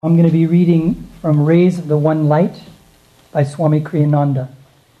I'm going to be reading from Rays of the One Light by Swami Kriyananda.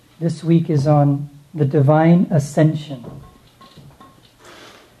 This week is on the Divine Ascension.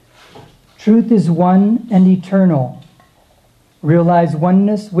 Truth is one and eternal. Realize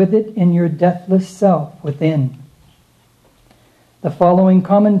oneness with it in your deathless self within. The following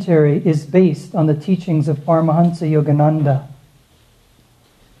commentary is based on the teachings of Paramahansa Yogananda.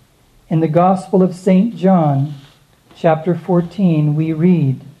 In the Gospel of St. John, chapter 14, we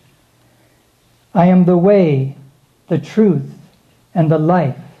read, I am the way, the truth, and the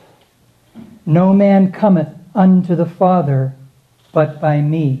life. No man cometh unto the Father but by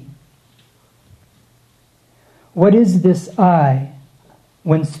me. What is this I,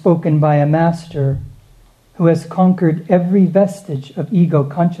 when spoken by a master who has conquered every vestige of ego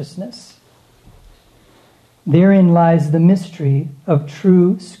consciousness? Therein lies the mystery of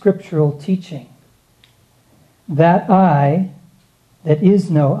true scriptural teaching. That I, that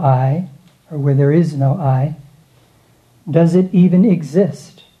is no I, or where there is no I, does it even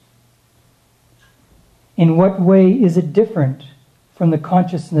exist? In what way is it different from the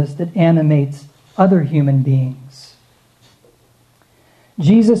consciousness that animates other human beings?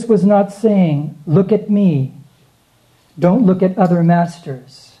 Jesus was not saying, look at me, don't look at other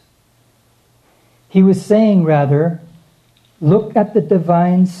masters. He was saying rather, look at the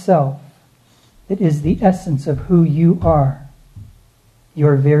divine self that is the essence of who you are,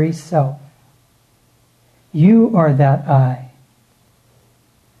 your very self. You are that I.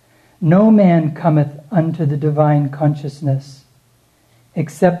 No man cometh unto the divine consciousness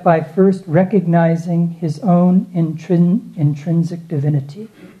except by first recognizing his own intrinsic divinity,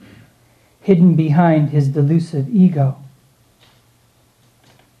 hidden behind his delusive ego.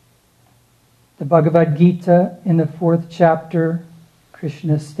 The Bhagavad Gita, in the 4th chapter,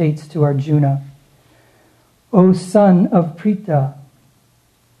 Krishna states to Arjuna, O son of Pritha,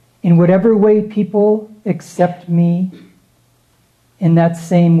 in whatever way people accept me, in that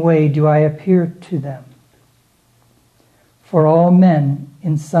same way do I appear to them. For all men,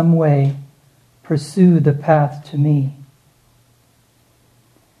 in some way, pursue the path to me.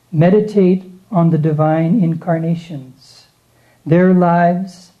 Meditate on the divine incarnations. Their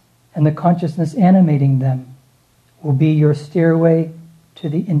lives and the consciousness animating them will be your stairway to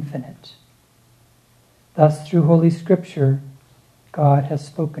the infinite. Thus, through Holy Scripture, God has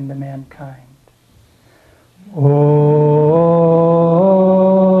spoken to mankind. Om,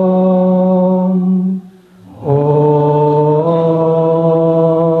 Om,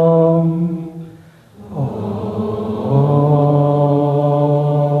 Om.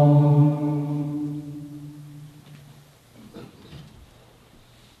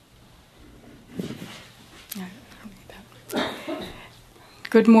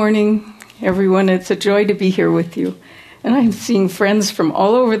 Good morning, everyone. It's a joy to be here with you. And I'm seeing friends from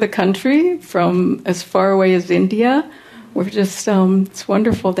all over the country, from as far away as India. We're just, it's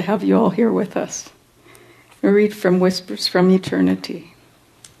wonderful to have you all here with us. I read from Whispers from Eternity.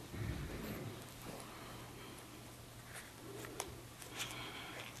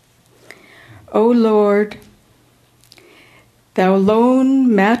 O Lord, thou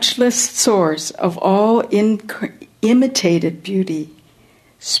lone, matchless source of all imitated beauty,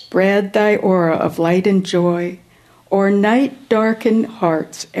 spread thy aura of light and joy o'er night-darkened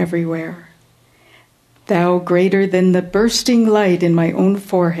hearts everywhere. Thou greater than the bursting light in my own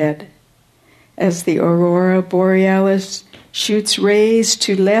forehead, as the aurora borealis shoots rays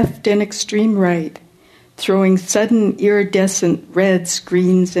to left and extreme right, throwing sudden iridescent reds,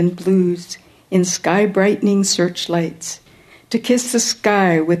 greens, and blues in sky-brightening searchlights, to kiss the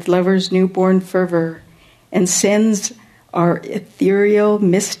sky with lovers' newborn fervor, and sends our ethereal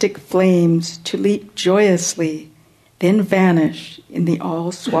mystic flames to leap joyously, then vanish in the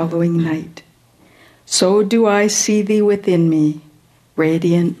all-swallowing night. So do I see thee within me,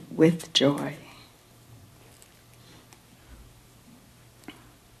 radiant with joy.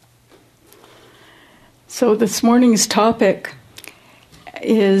 So this morning's topic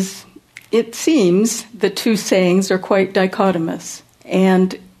is, it seems, the two sayings are quite dichotomous.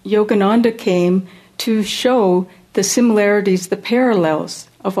 And Yogananda came to show the similarities, the parallels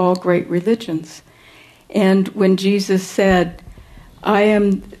of all great religions. And when Jesus said,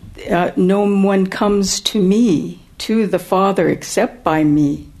 no one comes to me, to the Father, except by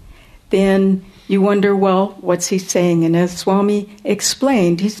me, then you wonder, well, what's he saying? And as Swami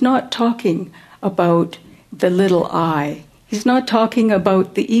explained, he's not talking about the little I. He's not talking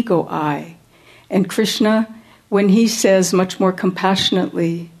about the ego I. And Krishna, when he says much more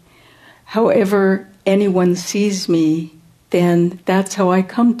compassionately, however anyone sees me, then that's how I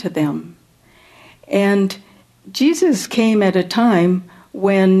come to them. And Jesus came at a time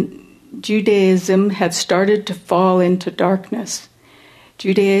when Judaism had started to fall into darkness.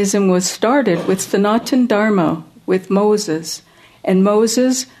 Judaism was started with Sanatan Dharma, with Moses, and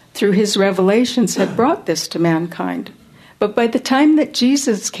Moses, through his revelations, had brought this to mankind. But by the time that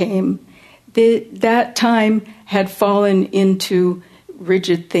Jesus came, that time had fallen into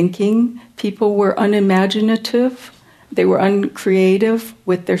rigid thinking. People were unimaginative. They were uncreative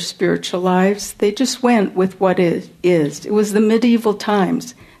with their spiritual lives. They just went with what it is. It was the medieval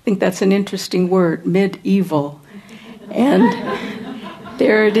times. I think that's an interesting word, medieval. And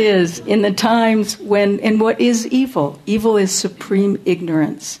there it is, in the times when, and what is evil? Evil is supreme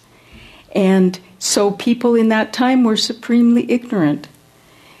ignorance. And so people in that time were supremely ignorant.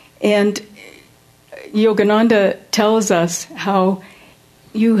 And Yogananda tells us how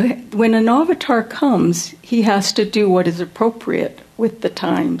when an avatar comes, he has to do what is appropriate with the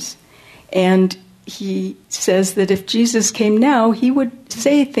times. And he says that if Jesus came now, he would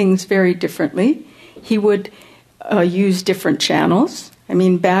say things very differently. He would use different channels. I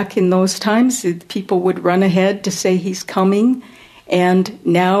mean, back in those times, people would run ahead to say he's coming. And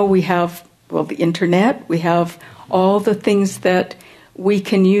now we have, the internet. We have all the things that we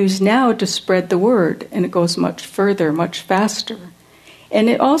can use now to spread the word. And it goes much further, much faster. And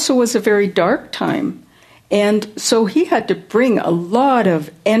it also was a very dark time. And so he had to bring a lot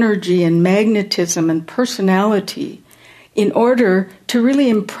of energy and magnetism and personality in order to really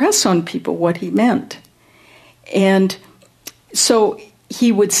impress on people what he meant. And so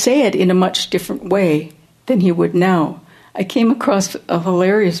he would say it in a much different way than he would now. I came across a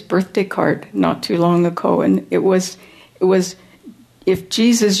hilarious birthday card not too long ago, and it was if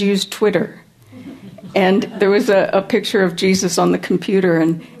Jesus used Twitter. And there was a picture of Jesus on the computer,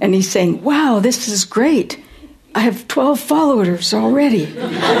 and he's saying, "Wow, this is great. I have 12 followers already."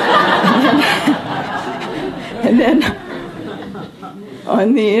 And then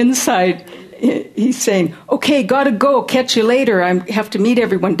on the inside, he's saying, "Okay, gotta go, catch you later. I have to meet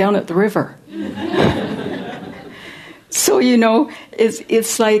everyone down at the river." So,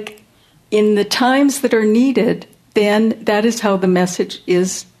 it's like in the times that are needed, then that is how the message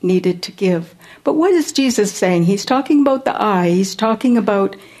is needed to give. But what is Jesus saying? He's talking about the I. He's talking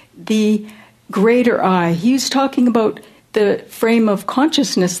about the greater I. He's talking about the frame of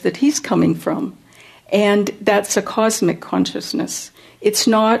consciousness that he's coming from. And that's a cosmic consciousness. It's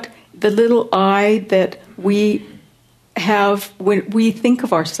not the little I that we have when we think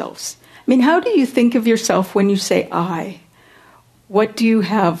of ourselves. I mean, how do you think of yourself when you say I? What do you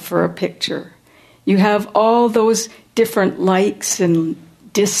have for a picture? You have all those different likes and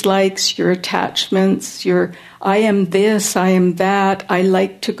dislikes, your attachments, your I am this, I am that, I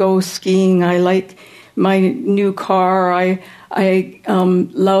like to go skiing, I like my new car, I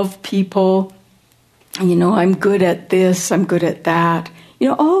love people, I'm good at this, I'm good at that.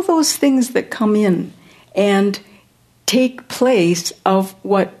 All those things that come in and take place of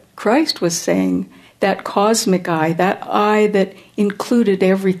what Christ was saying, that cosmic I, that I that included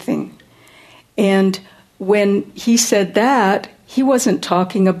everything. And when he said that, he wasn't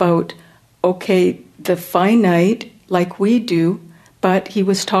talking about, the finite like we do, but he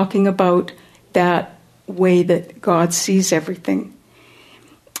was talking about that way that God sees everything.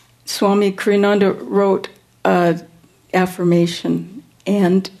 Swami Kriyananda wrote an affirmation,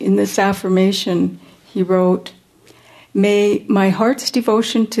 and in this affirmation he wrote, "May my heart's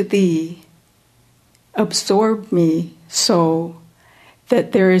devotion to thee absorb me so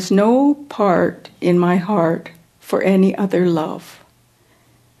that there is no part in my heart for any other love."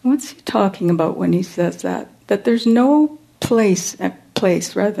 What's he talking about when he says that? That there's no place in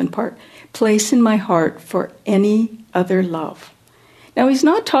my heart for any other love. Now, he's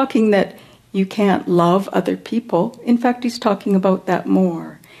not talking that you can't love other people. In fact, he's talking about that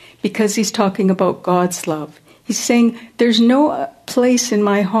more, because he's talking about God's love. He's saying there's no place in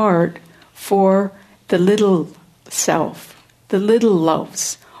my heart for the little self, the little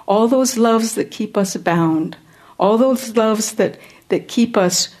loves, all those loves that keep us bound, all those loves that keep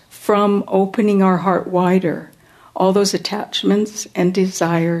us from opening our heart wider, all those attachments and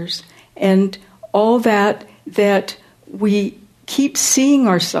desires, and all that we keep seeing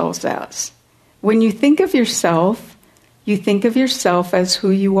ourselves as. When you think of yourself as who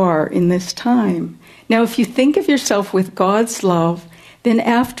you are in this time. Now, if you think of yourself with God's love, then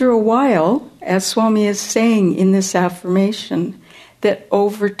after a while, as Swami is saying in this affirmation, that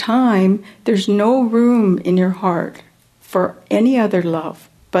over time, there's no room in your heart for any other love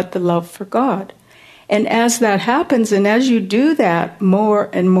but the love for God. And as that happens, and as you do that more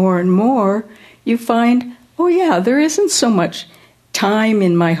and more and more, you find, there isn't so much time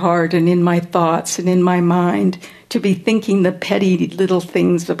in my heart and in my thoughts and in my mind to be thinking the petty little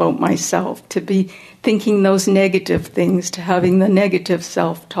things about myself, to be thinking those negative things, to having the negative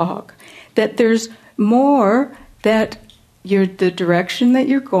self-talk. That there's more, that the direction that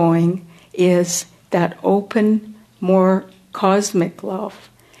you're going is that open, more cosmic love.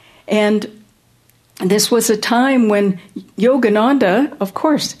 And this was a time when Yogananda, of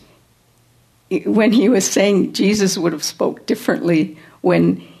course, when he was saying Jesus would have spoke differently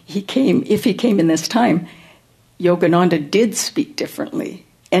when he came, if he came in this time, Yogananda did speak differently.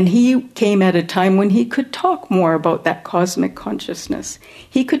 And he came at a time when he could talk more about that cosmic consciousness.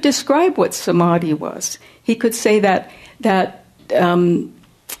 He could describe what samadhi was. He could say that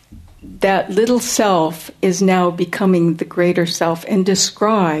little self is now becoming the greater self, and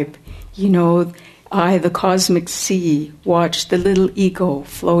describe, I, the cosmic sea, watch the little ego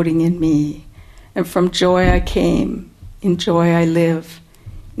floating in me. And from joy I came, in joy I live,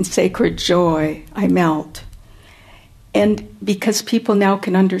 in sacred joy I melt. And because people now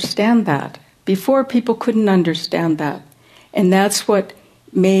can understand that. Before, people couldn't understand that. And that's what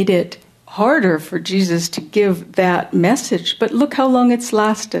made it harder for Jesus to give that message. But look how long it's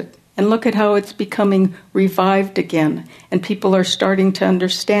lasted. And look at how it's becoming revived again. And people are starting to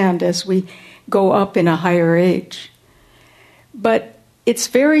understand as we go up in a higher age. But it's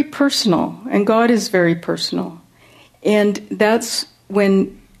very personal, and God is very personal. And that's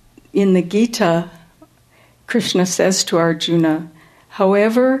when, in the Gita, Krishna says to Arjuna,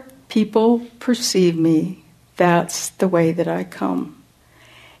 however people perceive me, that's the way that I come.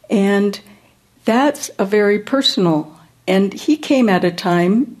 And that's a very personal. And he came at a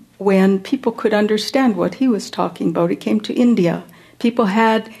time when people could understand what he was talking about. He came to India. People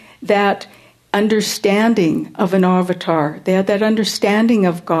had that understanding of an avatar. They had that understanding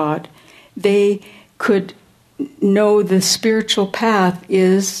of God. They could know the spiritual path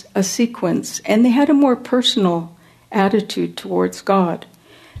is a sequence. And they had a more personal attitude towards God.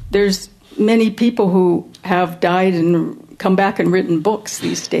 There's many people who have died and come back and written books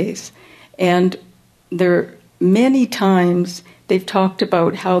these days. And there many times they've talked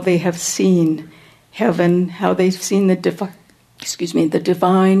about how they have seen heaven, how they've seen the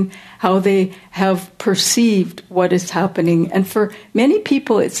divine, how they have perceived what is happening. And for many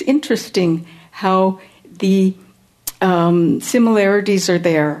people, it's interesting how the similarities are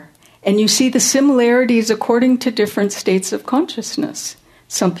there. And you see the similarities according to different states of consciousness.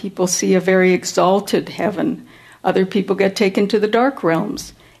 Some people see a very exalted heaven. Other people get taken to the dark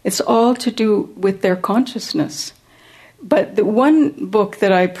realms. It's all to do with their consciousness. But the one book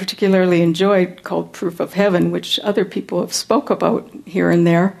that I particularly enjoyed, called Proof of Heaven, which other people have spoke about here and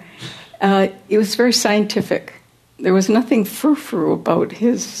there, it was very scientific. There was nothing frou-frou about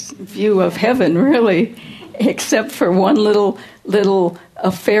his view of heaven, really, except for one little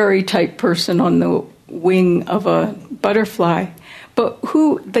a fairy-type person on the wing of a butterfly. But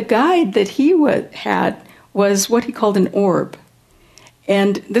the guide that he had was what he called an orb.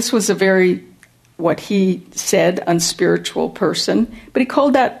 And this was a very, what he said, unspiritual person. But he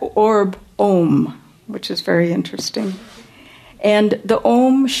called that orb Om, which is very interesting. And the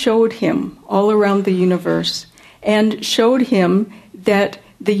Om showed him all around the universe and showed him that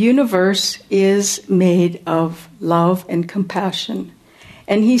the universe is made of love and compassion.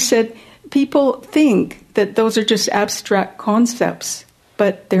 And he said, people think that those are just abstract concepts,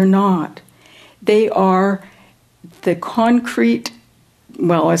 but they're not. They are the concrete,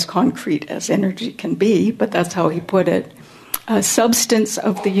 well, as concrete as energy can be, but that's how he put it, substance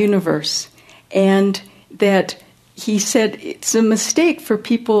of the universe. And that he said it's a mistake for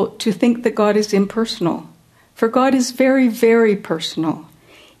people to think that God is impersonal. For God is very, very personal.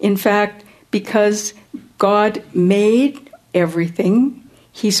 In fact, because God made everything,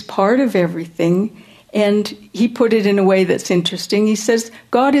 he's part of everything, and he put it in a way that's interesting. He says,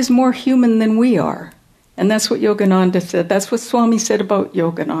 God is more human than we are. And that's what Yogananda said. That's what Swami said about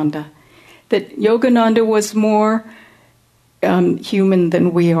Yogananda. That Yogananda was more human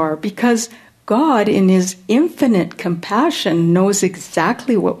than we are, because God, in his infinite compassion, knows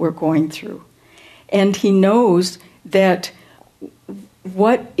exactly what we're going through. And he knows that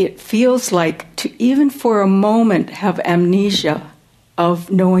what it feels like to, even for a moment, have amnesia of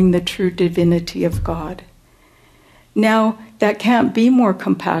knowing the true divinity of God. Now, that can't be more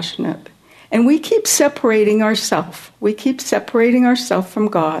compassionate. And we keep separating ourselves. We keep separating ourselves from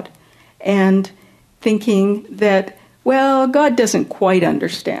God and thinking that, well, God doesn't quite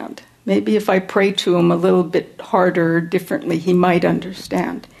understand. Maybe if I pray to him a little bit harder or differently, he might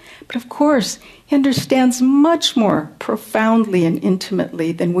understand. But of course, he understands much more profoundly and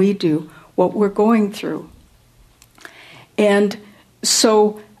intimately than we do what we're going through. And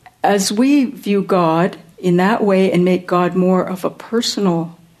so as we view God in that way and make God more of a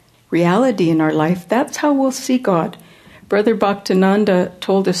personal reality in our life, that's how we'll see God. Brother Bhaktananda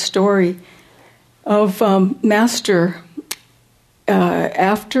told a story of Master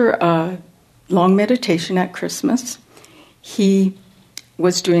after a long meditation at Christmas. He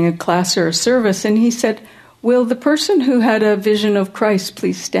was doing a class or a service, and he said, "Will the person who had a vision of Christ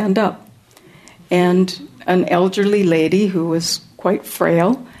please stand up?" And an elderly lady who was quite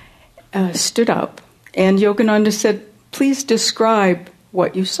frail stood up, and Yogananda said, "Please describe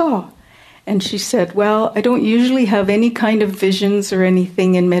what you saw." And she said, "Well, I don't usually have any kind of visions or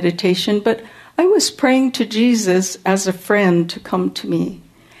anything in meditation, but I was praying to Jesus as a friend to come to me.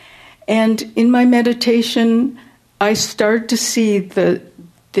 And in my meditation, I started to see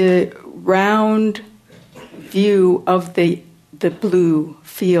the round view of the blue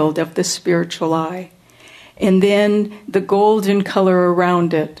field of the spiritual eye, and then the golden color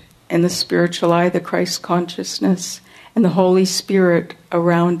around it, and the spiritual eye, the Christ consciousness, and the Holy Spirit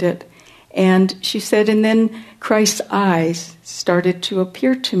around it." And she said, and then Christ's eyes started to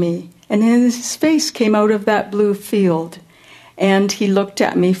appear to me, and then his face came out of that blue field, and he looked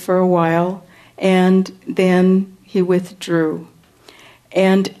at me for a while, and then he withdrew.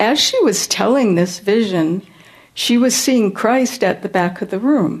 And as she was telling this vision, she was seeing Christ at the back of the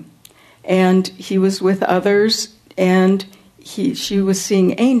room, and he was with others, and she was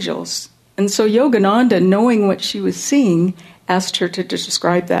seeing angels. And so Yogananda, knowing what she was seeing, asked her to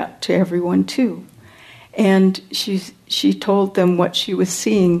describe that to everyone too. And she told them what she was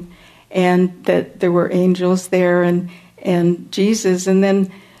seeing, and that there were angels there, and Jesus, and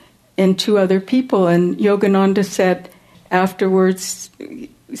two other people. And Yogananda said afterwards,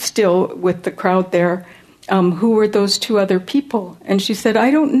 still with the crowd there, "Who were those two other people?" And she said,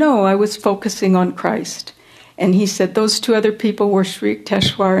 "I don't know, I was focusing on Christ." And he said, "Those two other people were Sri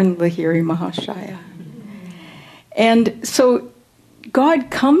Yukteswar and Lahiri Mahashaya." And so God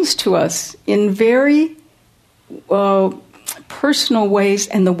comes to us in very personal ways,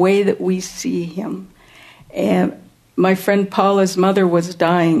 and the way that we see him. And my friend Paula's mother was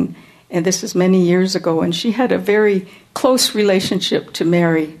dying, and this is many years ago, and she had a very close relationship to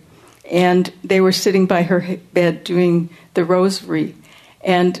Mary. And they were sitting by her bed doing the rosary,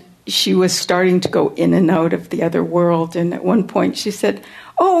 and she was starting to go in and out of the other world. And at one point she said,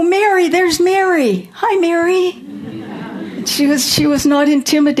 "Oh, Mary, there's Mary. Hi, Mary." She was not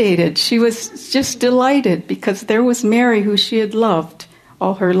intimidated. She was just delighted, because there was Mary, who she had loved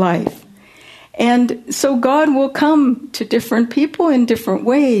all her life. And so God will come to different people in different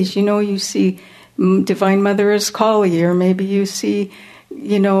ways. You know, you see Divine Mother as Kali, or maybe you see,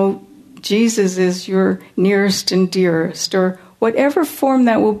 Jesus is your nearest and dearest, or whatever form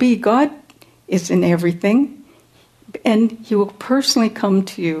that will be. God is in everything, and he will personally come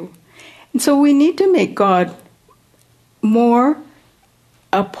to you. And so we need to make God more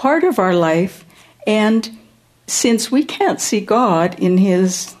a part of our life. And since we can't see God in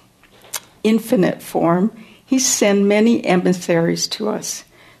his infinite form, he sent many emissaries to us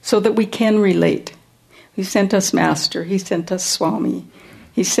so that we can relate. He sent us Master, he sent us Swami,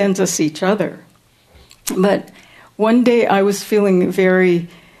 he sends us each other. But one day I was feeling very,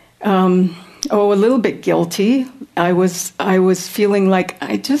 a little bit guilty. I was feeling like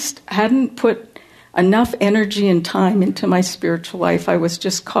I just hadn't put enough energy and time into my spiritual life. I was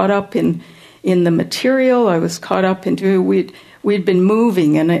just caught up in the material. I was caught up into we'd been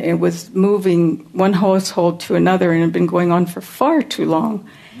moving, and it was moving one household to another, and it had been going on for far too long.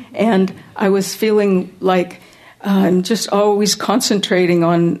 And I was feeling like I'm just always concentrating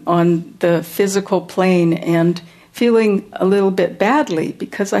on the physical plane, and feeling a little bit badly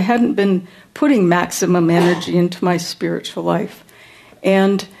because I hadn't been putting maximum energy into my spiritual life.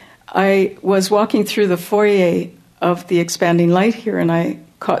 And I was walking through the foyer of the Expanding Light here, and I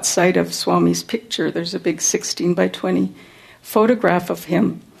caught sight of Swami's picture. There's a big 16 by 20 photograph of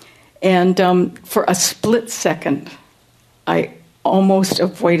him. And for a split second, I almost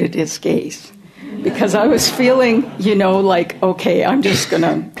avoided his gaze, because I was feeling, like, okay, I'm just going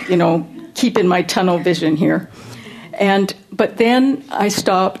to, keep in my tunnel vision here. But then I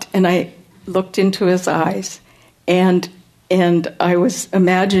stopped and I looked into his eyes, and I was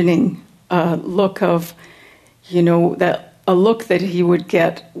imagining a look of, a look that he would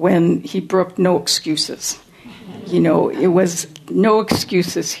get when he brooked no excuses. It was no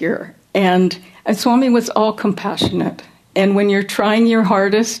excuses here. And Swami was all compassionate. And when you're trying your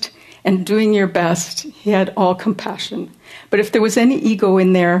hardest and doing your best, he had all compassion. But if there was any ego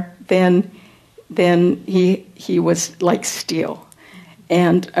in there, then he was like steel.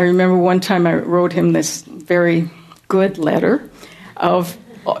 And I remember one time I wrote him this very good letter of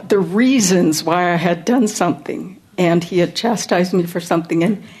the reasons why I had done something. And he had chastised me for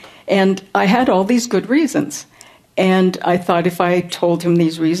something. And I had all these good reasons. And I thought if I told him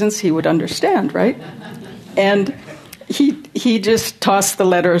these reasons, he would understand, right? And he just tossed the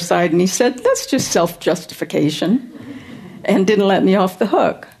letter aside and he said, that's just self-justification, and didn't let me off the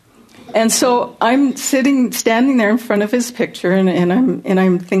hook. And so I'm standing there in front of his picture, and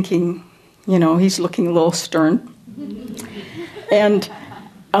I'm thinking, he's looking a little stern. And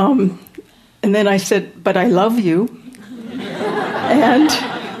then I said, but I love you. And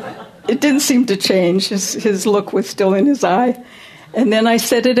it didn't seem to change. His look was still in his eye. And then I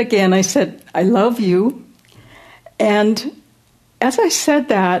said it again. I said, I love you. And as I said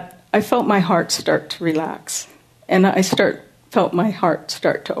that, I felt my heart start to relax. And I felt my heart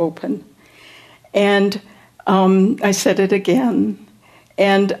start to open. And I said it again.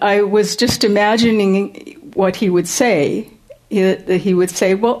 And I was just imagining what he would say. He would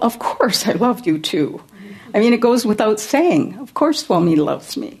say, well, of course I love you too. I mean, it goes without saying. Of course Swami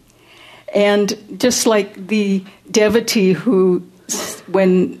loves me. And just like the devotee who,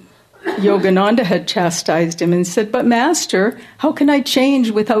 when Yogananda had chastised him and said, but Master, how can I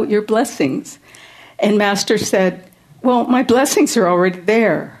change without your blessings? And Master said, well, my blessings are already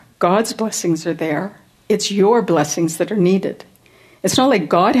there. God's blessings are there. It's your blessings that are needed. It's not like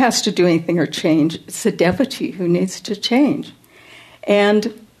God has to do anything or change. It's the devotee who needs to change.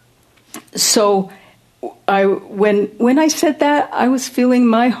 And so when I said that, I was feeling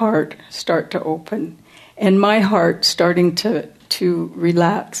my heart start to open and my heart starting to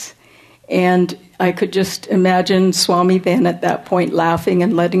relax. And I could just imagine Swami then at that point laughing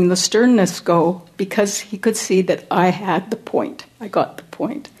and letting the sternness go, because he could see that I had the point. I got the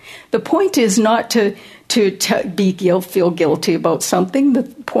point. The point is not to feel guilty about something. The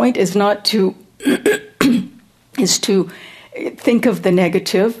point is not to is to think of the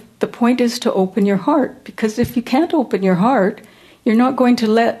negative. The point is to open your heart, because if you can't open your heart, you're not going to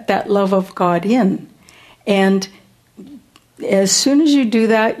let that love of God in. And as soon as you do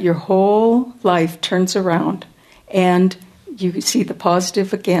that, your whole life turns around and you see the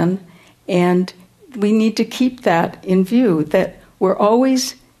positive again. And we need to keep that in view, that we're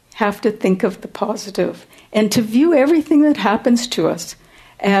always have to think of the positive and to view everything that happens to us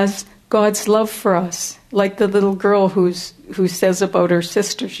as God's love for us. Like the little girl who says about her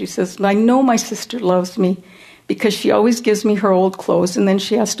sister, she says, I know my sister loves me because she always gives me her old clothes and then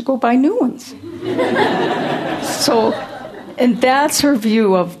she has to go buy new ones. And that's her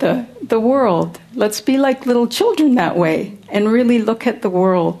view of the world. Let's be like little children that way and really look at the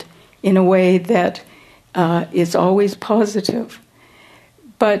world in a way that is always positive.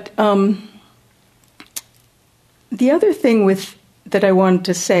 But the other thing that I wanted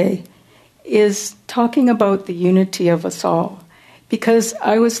to say is talking about the unity of us all. Because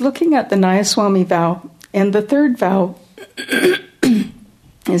I was looking at the Nayaswami vow, and the third vow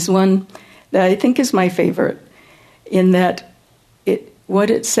is one that I think is my favorite, in that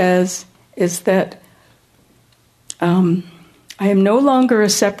what it says is that I am no longer a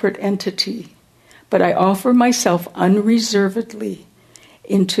separate entity, but I offer myself unreservedly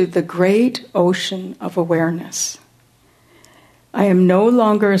into the great ocean of awareness. I am no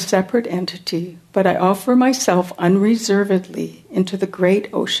longer a separate entity, but I offer myself unreservedly into the great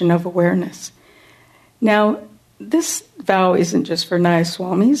ocean of awareness. Now, this vow isn't just for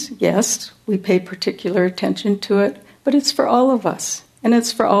Nayaswamis. Yes, we pay particular attention to it, but it's for all of us, and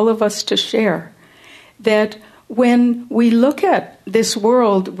it's for all of us to share. That when we look at this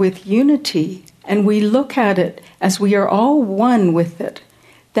world with unity, and we look at it as we are all one with it,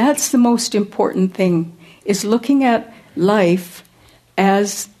 that's the most important thing, is looking at life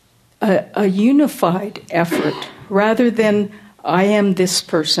as a unified effort, rather than I am this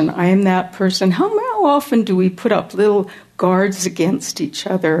person, I am that person. How often do we put up little guards against each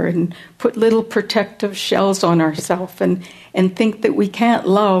other and put little protective shells on ourselves and think that we can't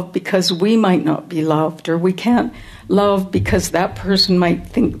love because we might not be loved, or we can't love because that person might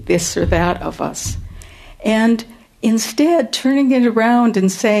think this or that of us. And instead, turning it around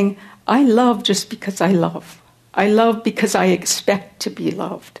and saying, I love just because I love. I love because I expect to be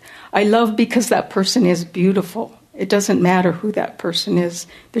loved. I love because that person is beautiful. It doesn't matter who that person is.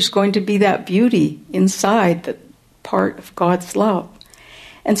 There's going to be that beauty inside, that part of God's love.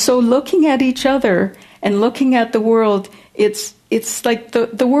 And so looking at each other and looking at the world, it's like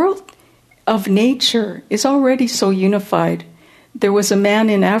the world of nature is already so unified. There was a man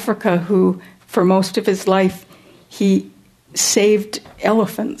in Africa who, for most of his life, he saved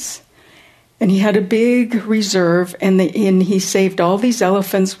elephants. And he had a big reserve, and he saved all these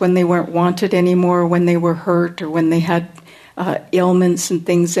elephants when they weren't wanted anymore, when they were hurt, or when they had ailments and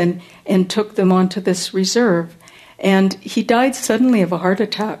things and took them onto this reserve. And he died suddenly of a heart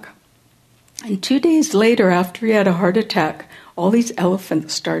attack. And 2 days later, after he had a heart attack, all these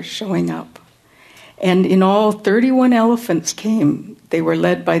elephants started showing up. And in all, 31 elephants came. They were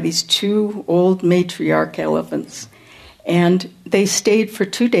led by these 2 old matriarch elephants. And they stayed for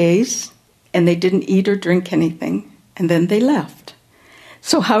 2 days, and they didn't eat or drink anything, and then they left.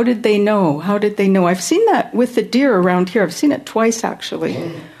 So how did they know? How did they know? I've seen that with the deer around here. I've seen it twice, actually.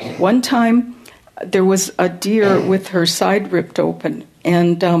 One time, there was a deer with her side ripped open,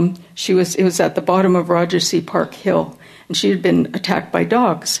 and it was at the bottom of Roger C. Park Hill, and she had been attacked by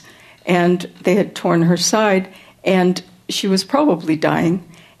dogs, and they had torn her side, and she was probably dying,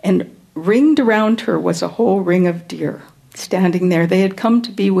 and ringed around her was a whole ring of deer standing there. They had come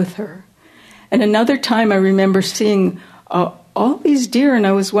to be with her. And another time I remember seeing all these deer, and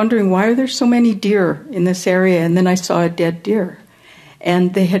I was wondering, why are there so many deer in this area? And then I saw a dead deer,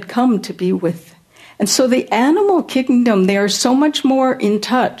 and they had come to be with. And so the animal kingdom, they are so much more in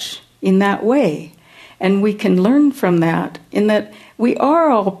touch in that way. And we can learn from that, in that we are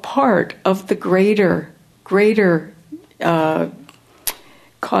all part of the greater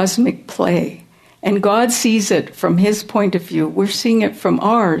cosmic play. And God sees it from his point of view. We're seeing it from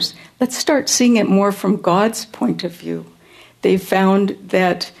ours. Let's start seeing it more from God's point of view. They found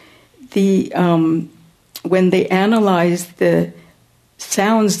that when they analyzed the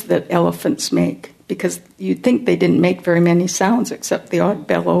sounds that elephants make, because you'd think they didn't make very many sounds except the odd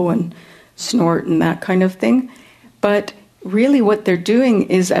bellow and snort and that kind of thing, but really what they're doing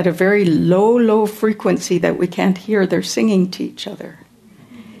is at a very low frequency that we can't hear. They're singing to each other.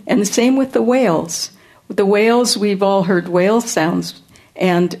 And the same with the whales. With the whales, we've all heard whale sounds,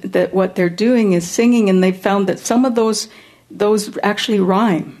 and that what they're doing is singing, and they've found that some of those actually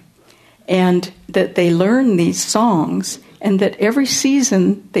rhyme, and that they learn these songs, and that every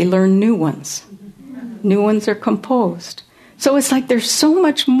season they learn new ones. New ones are composed. So it's like there's so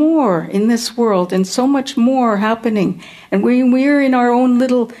much more in this world, and so much more happening. And when we're in our own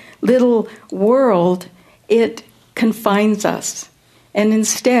little world, it confines us. And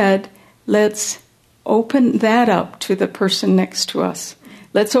instead, let's open that up to the person next to us.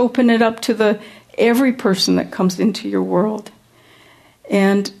 Let's open it up to every person that comes into your world.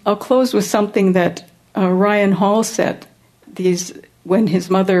 And I'll close with something that Ryan Hall said when his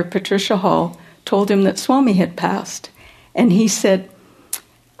mother, Patricia Hall, told him that Swami had passed. And he said,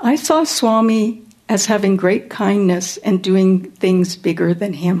 I saw Swami as having great kindness and doing things bigger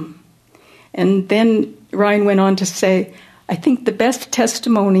than him. And then Ryan went on to say, I think the best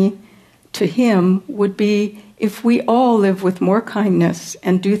testimony to him would be if we all live with more kindness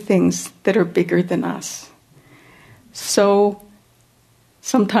and do things that are bigger than us. So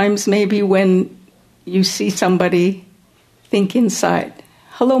sometimes maybe when you see somebody, think inside,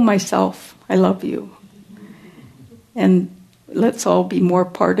 hello, myself, I love you. And let's all be more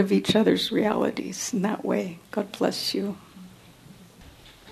part of each other's realities in that way. God bless you.